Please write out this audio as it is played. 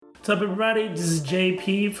What's up, everybody? This is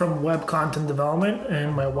JP from Web Content Development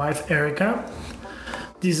and my wife, Erica.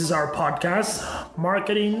 This is our podcast,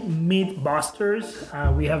 Marketing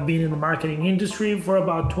Mythbusters. We have been in the marketing industry for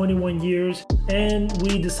about 21 years, and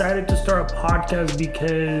we decided to start a podcast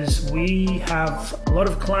because we have a lot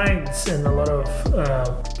of clients and a lot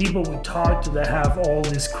of people we talk to that have all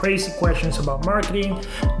these crazy questions about marketing.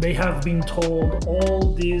 They have been told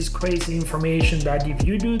all this crazy information that if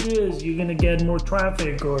you do this, you're gonna get more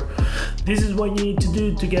traffic, or this is what you need to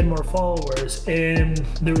do to get more followers. And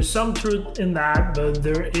there is some truth in that, but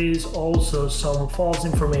there is also some false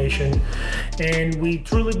information. And we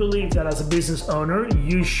truly believe that as a business owner,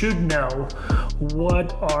 you should know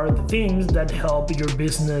what are the things that help your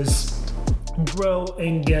business grow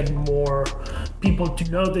and get more people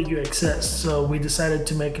to know that you exist. So we decided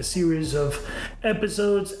to make a series of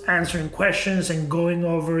episodes answering questions and going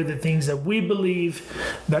over the things that we believe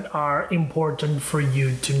that are important for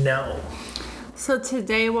you to know. So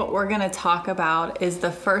today what we're going to talk about is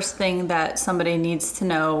the first thing that somebody needs to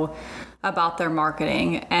know about their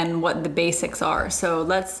marketing and what the basics are. So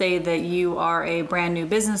let's say that you are a brand new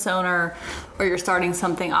business owner or you're starting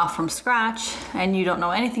something off from scratch and you don't know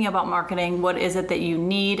anything about marketing. What is it that you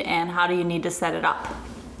need and how do you need to set it up?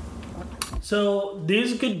 So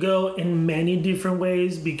this could go in many different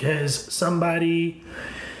ways because somebody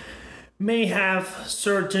may have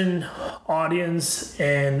certain audience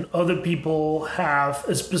and other people have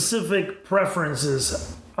specific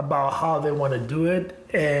preferences about how they want to do it,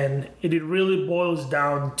 and it really boils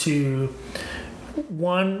down to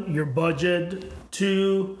one, your budget,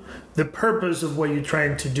 two, the purpose of what you're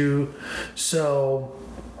trying to do. So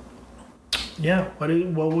yeah, what do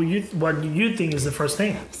you think is the first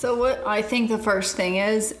thing? So what I think the first thing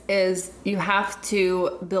is you have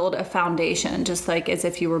to build a foundation, just like as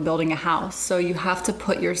if you were building a house. So you have to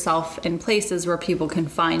put yourself in places where people can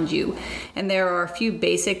find you. And there are a few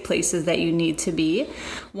basic places that you need to be.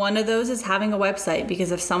 One of those is having a website,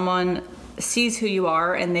 because if someone sees who you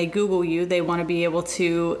are and they Google you, they want to be able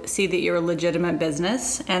to see that you're a legitimate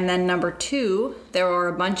business. And then number two, there are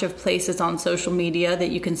a bunch of places on social media that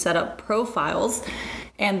you can set up profiles.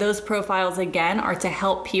 And those profiles, again, are to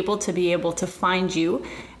help people to be able to find you.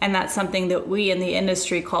 And that's something that we in the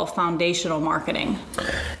industry call foundational marketing.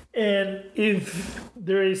 And if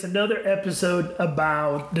there is another episode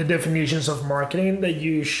about the definitions of marketing that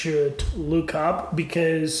you should look up,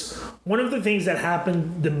 because one of the things that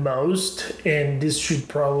happened the most, and this should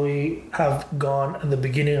probably have gone at the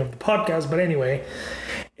beginning of the podcast, but anyway,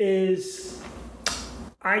 is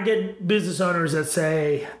I get business owners that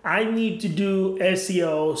say, I need to do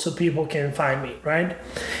SEO so people can find me, right?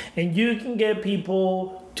 And you can get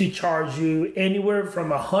people to charge you anywhere from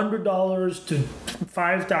 $100 to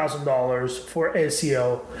 $5,000 for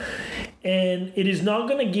SEO. And it is not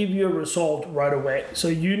going to give you a result right away. So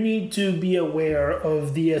you need to be aware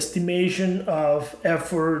of the estimation of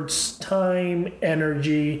efforts, time,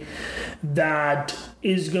 energy that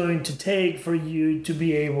is going to take for you to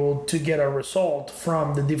be able to get a result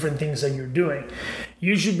from the different things that you're doing.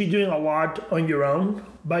 You should be doing a lot on your own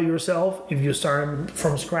by yourself if you start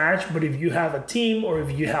from scratch. But if you have a team or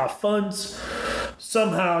if you have funds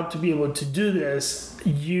somehow to be able to do this,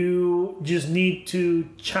 you just need to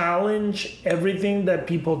challenge everything that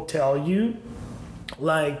people tell you.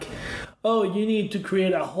 Like, oh, you need to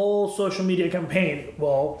create a whole social media campaign.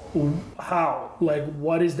 Well, how? Like,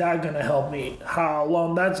 what is that going to help me? How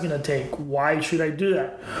long that's going to take? Why should I do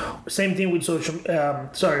that? Same thing with with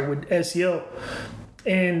SEO.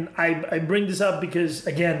 And I bring this up because,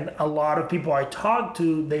 again, a lot of people I talk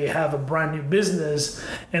to, they have a brand new business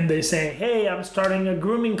and they say, hey, I'm starting a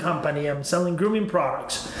grooming company. I'm selling grooming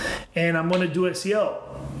products and I'm going to do SEO.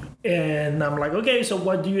 And I'm like, okay, so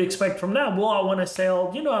what do you expect from that? Well, I want to sell,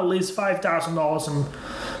 at least $5,000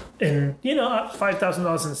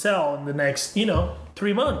 $5,000 in sell in the next,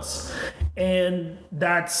 3 months. And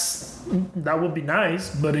that would be nice,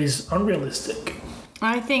 but it's unrealistic.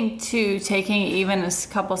 I think too, taking even a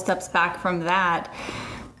couple steps back from that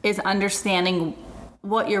is understanding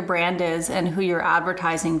what your brand is and who you're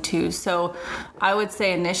advertising to. So I would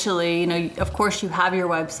say initially, of course you have your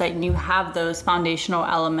website and you have those foundational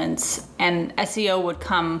elements, and SEO would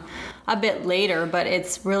come a bit later, but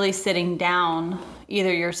it's really sitting down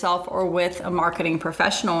either yourself or with a marketing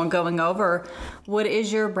professional and going over what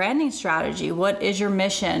is your branding strategy? What is your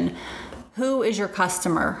mission? who is your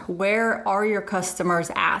customer? Where are your customers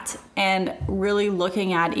at? And really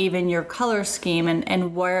looking at even your color scheme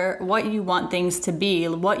and what you want things to be,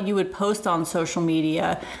 what you would post on social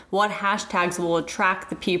media, what hashtags will attract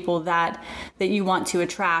the people that you want to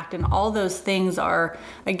attract. And all those things are,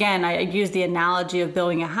 again, I use the analogy of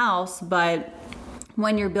building a house, but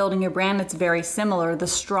when you're building a brand, it's very similar. The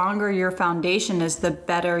stronger your foundation is, the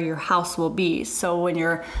better your house will be. So when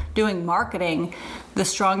you're doing marketing, the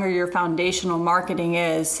stronger your foundational marketing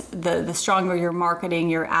is, the stronger your marketing,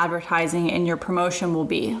 your advertising, and your promotion will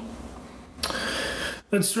be.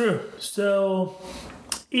 That's true. So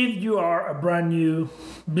if you are a brand new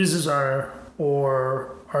business owner,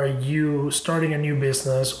 or are you starting a new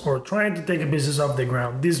business or trying to take a business off the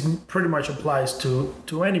ground, this pretty much applies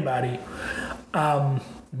to anybody.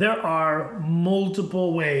 There are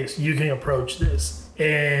multiple ways you can approach this,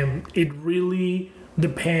 and it really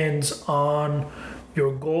depends on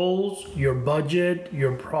your goals, your budget,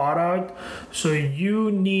 your product. So you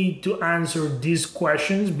need to answer these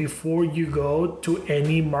questions before you go to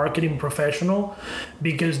any marketing professional,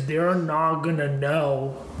 because they're not gonna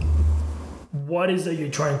know what is that you're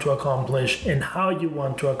trying to accomplish and how you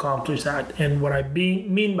want to accomplish that. And what I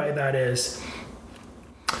mean by that is,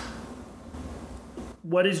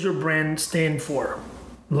 what is your brand stand for?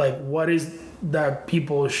 Like, what is that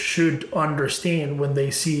people should understand when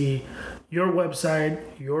they see your website,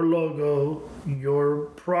 your logo, your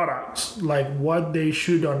products, like what they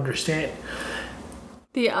should understand.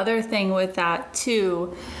 The other thing with that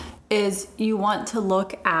too is you want to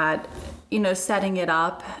look at, setting it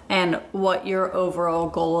up and what your overall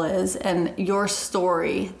goal is and your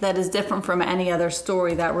story that is different from any other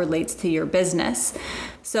story that relates to your business.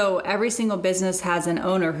 So every single business has an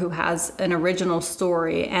owner who has an original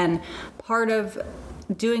story, and part of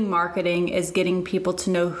doing marketing is getting people to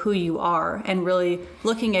know who you are and really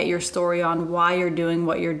looking at your story on why you're doing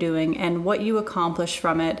what you're doing and what you accomplish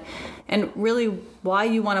from it, and really why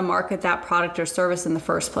you want to market that product or service in the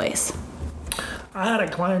first place. I had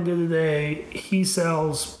a client the other day. He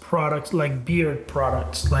sells products like beard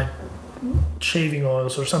products, like shaving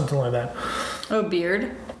oils or something like that. Oh,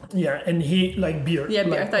 beard? Yeah, and he like beard. Yeah,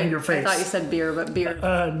 like, I your face. thought you said beer, but beard.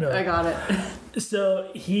 No. I got it.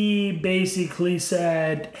 So he basically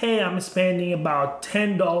said, hey, I'm spending about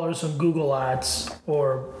 $10 on Google Ads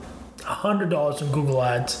or $100 on Google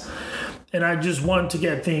Ads, and I just want to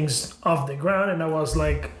get things off the ground. And I was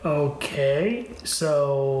like, okay,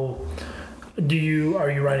 so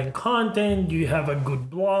are you writing content? Do you have a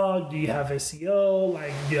good blog? Do you have SEO?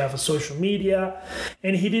 Like, do you have a social media?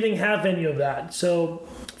 And he didn't have any of that. So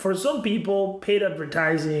for some people, paid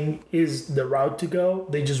advertising is the route to go.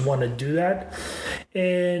 They just want to do that.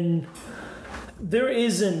 And there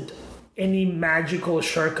isn't any magical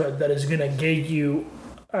shortcut that is going to get you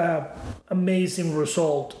an amazing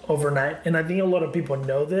result overnight. And I think a lot of people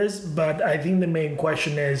know this, but I think the main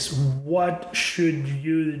question is, what should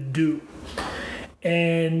you do?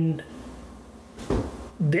 And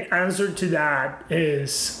the answer to that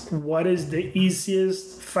is, what is the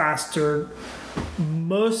easiest, faster,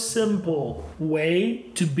 most simple way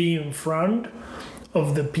to be in front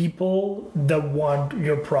of the people that want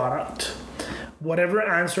your product? Whatever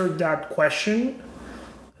answered that question,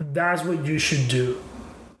 that's what you should do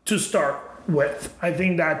to start with. I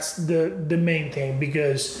think that's the main thing,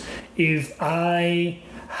 because if I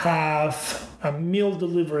have a meal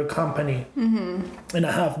delivery company and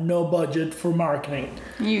I have no budget for marketing,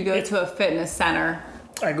 you go to a fitness center.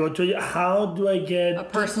 I go to, how do I get a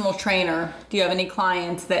personal trainer? Do you have any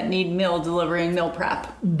clients that need meal delivery and meal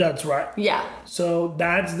prep? That's right. Yeah. So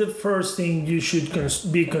that's the first thing you should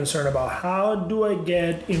be concerned about. How do I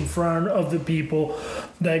get in front of the people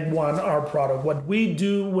that want our product? What we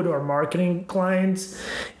do with our marketing clients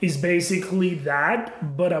is basically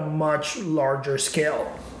that, but a much larger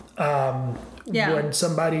scale. When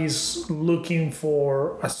somebody's looking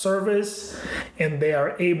for a service and they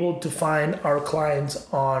are able to find our clients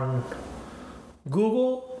on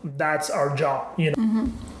Google, that's our job,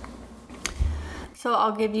 So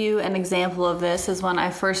I'll give you an example of this. Is when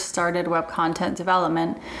I first started web content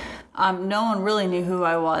development. No one really knew who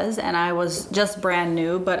I was, and I was just brand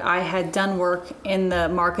new, but I had done work in the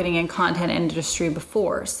marketing and content industry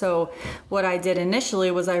before. So what I did initially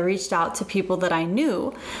was I reached out to people that I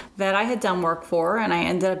knew that I had done work for, and I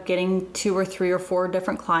ended up getting 2 or 3 or 4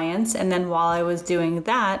 different clients. And then while I was doing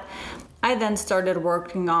that, I then started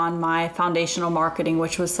working on my foundational marketing,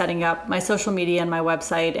 which was setting up my social media and my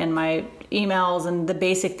website and my emails and the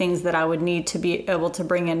basic things that I would need to be able to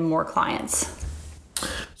bring in more clients.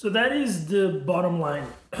 So that is the bottom line.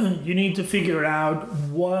 You need to figure out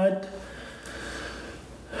what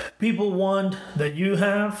people want that you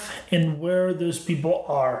have and where those people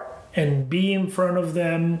are, and be in front of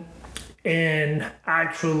them and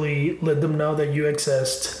actually let them know that you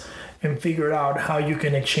exist, and figure out how you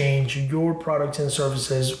can exchange your products and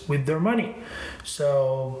services with their money.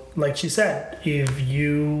 So, like she said, if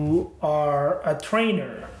you are a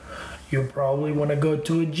trainer, you probably want to go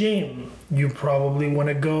to a gym. You probably want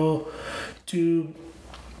to go to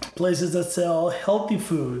places that sell healthy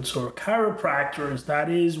foods or chiropractors. That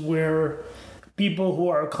is where people who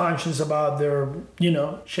are conscious about their,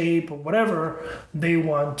 shape or whatever, they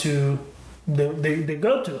want to, they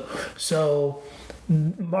go to. So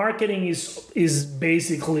marketing is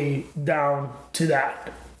basically down to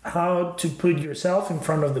that. How to put yourself in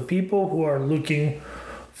front of the people who are looking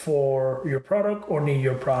for your product or need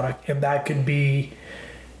your product. And that could be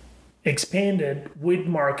expanded with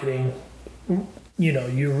marketing.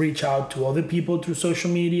 You reach out to other people through social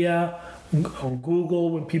media, on Google.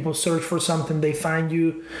 When people search for something, they find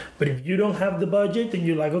you. But if you don't have the budget, then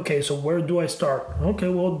you're like, okay, so where do I start? Okay,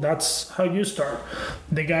 well, that's how you start.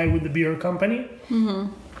 The guy with the beer company,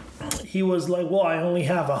 he was like, well, I only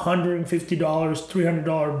have $150,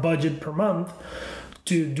 $300 budget per month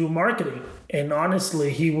to do marketing. And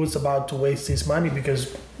honestly, he was about to waste his money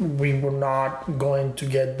because we were not going to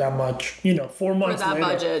get that much, 4 months for that later.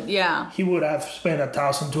 Budget, yeah. He would have spent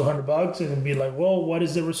 $1,200 and it'd be like, well, what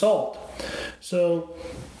is the result? So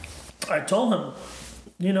I told him,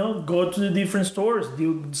 go to the different stores,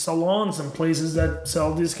 do salons and places that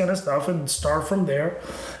sell this kind of stuff and start from there,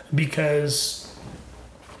 because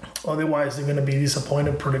otherwise they're going to be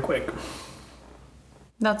disappointed pretty quick.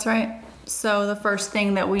 That's right. So the first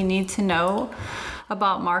thing that we need to know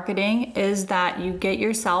about marketing is that you get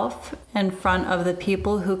yourself in front of the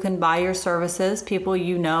people who can buy your services, people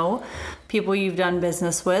people you've done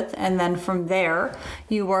business with, and then from there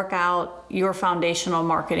you work out your foundational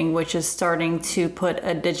marketing, which is starting to put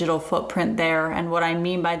a digital footprint there. And what I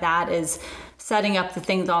mean by that is setting up the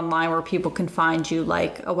things online where people can find you,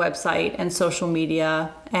 like a website and social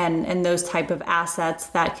media and those type of assets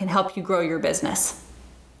that can help you grow your business.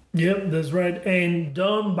 Yep, that's right. And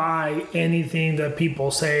don't buy anything that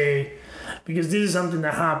people say, because this is something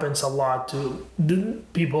that happens a lot too.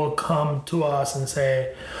 People come to us and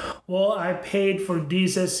say, well, I paid for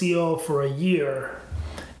this SEO for a year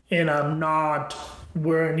and I'm not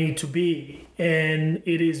where I need to be. And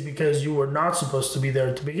it is because you were not supposed to be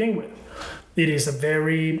there to begin with. It is a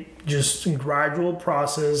very just gradual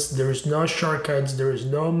process. There is no shortcuts. There is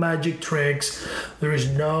no magic tricks. There is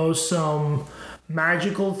no some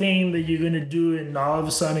magical thing that you're going to do and all of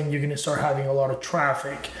a sudden you're going to start having a lot of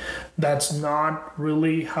traffic. That's not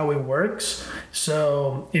really how it works.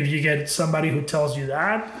 So if you get somebody who tells you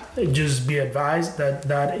that, just be advised that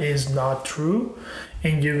that is not true,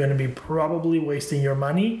 and you're going to be probably wasting your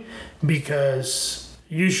money, because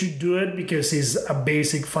you should do it because it's a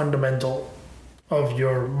basic fundamental of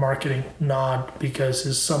your marketing, not because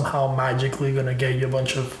it's somehow magically going to get you a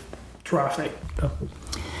bunch of traffic.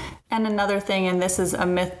 And another thing, and this is a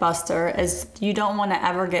myth buster, is you don't want to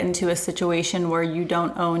ever get into a situation where you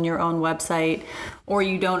don't own your own website or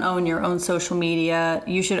you don't own your own social media.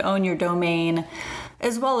 You should own your domain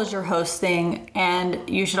as well as your hosting, and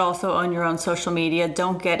you should also own your own social media.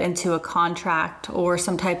 Don't get into a contract or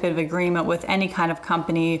some type of agreement with any kind of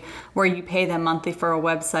company where you pay them monthly for a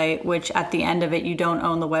website, which at the end of it, you don't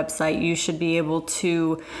own the website. You should be able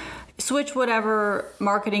to switch whatever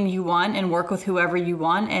marketing you want and work with whoever you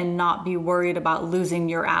want and not be worried about losing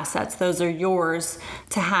your assets. Those are yours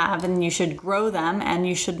to have, and you should grow them, and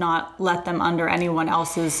you should not let them under anyone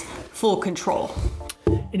else's full control.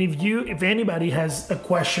 And if anybody has a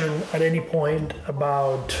question at any point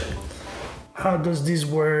about how does this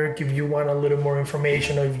work, if you want a little more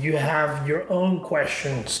information, or if you have your own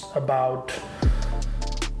questions about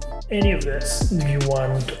any of this, if you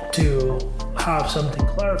want to have something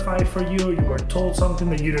clarified for you, you were told something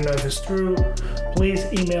that you don't know if it's true, please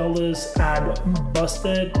email us at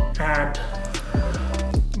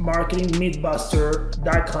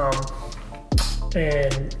busted@marketingmythbuster.com,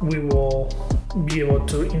 and we will be able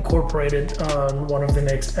to incorporate it on one of the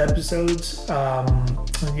next episodes.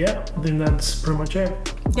 Yeah, I think that's pretty much it.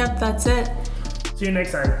 Yep, that's it. See you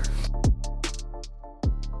next time.